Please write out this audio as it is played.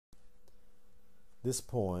This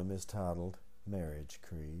poem is titled Marriage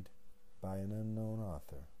Creed by an unknown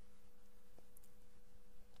author.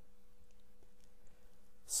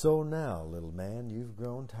 So now, little man, you've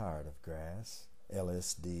grown tired of grass,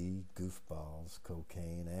 LSD, goofballs,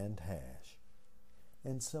 cocaine, and hash.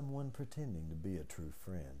 And someone pretending to be a true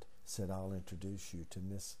friend said, I'll introduce you to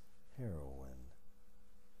Miss Heroin.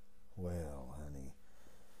 Well, honey,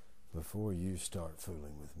 before you start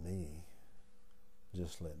fooling with me,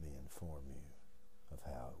 just let me inform you of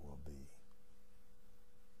how it will be.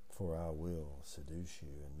 For I will seduce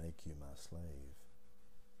you and make you my slave.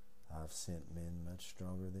 I've sent men much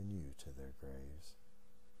stronger than you to their graves.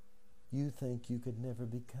 You think you could never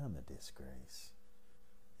become a disgrace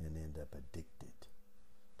and end up addicted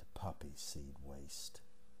to poppy seed waste.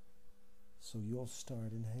 So you'll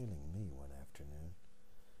start inhaling me one afternoon.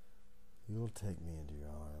 You'll take me into your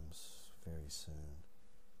arms very soon.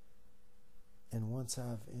 And once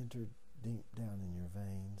I've entered deep down in your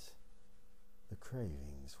veins, the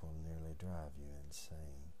cravings will nearly drive you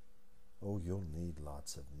insane. Oh, you'll need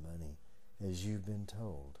lots of money, as you've been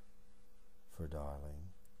told. For,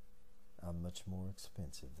 darling, I'm much more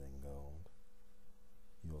expensive than gold.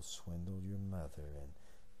 You'll swindle your mother, and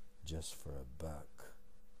just for $1,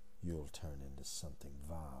 you'll turn into something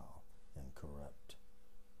vile and corrupt.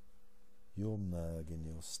 You'll mug and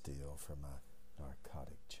you'll steal for my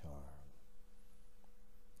narcotic charm,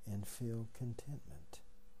 and feel contentment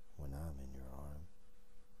when I'm in your arm.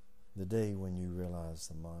 The day when you realize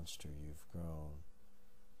the monster you've grown,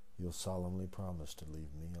 you'll solemnly promise to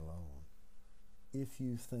leave me alone. If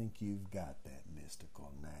you think you've got that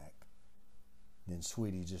mystical knack, then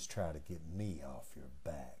sweetie, just try to get me off your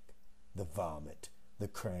back. The vomit, the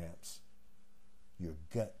cramps, your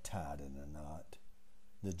gut tied in a knot,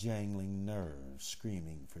 the jangling nerves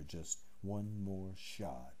screaming for just one more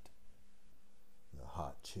shot, the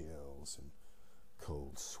hot chills and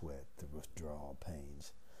cold sweat, the withdrawal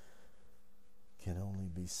pains, can only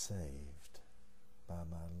be saved by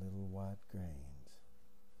my little white grains.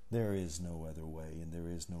 There is no other way, and there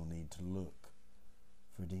is no need to look,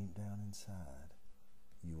 for deep down inside,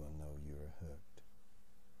 you will know you are hooked.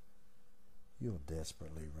 You'll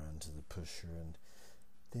desperately run to the pusher, and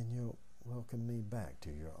then you'll welcome me back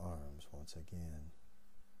to your arms once again.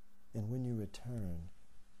 And when you return,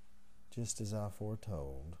 just as I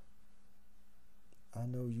foretold, I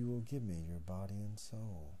know you will give me your body and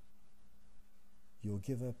soul. You'll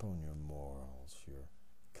give up on your morals, your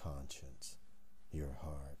conscience, your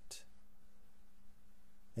heart.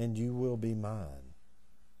 And you will be mine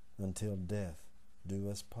until death do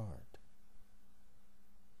us part.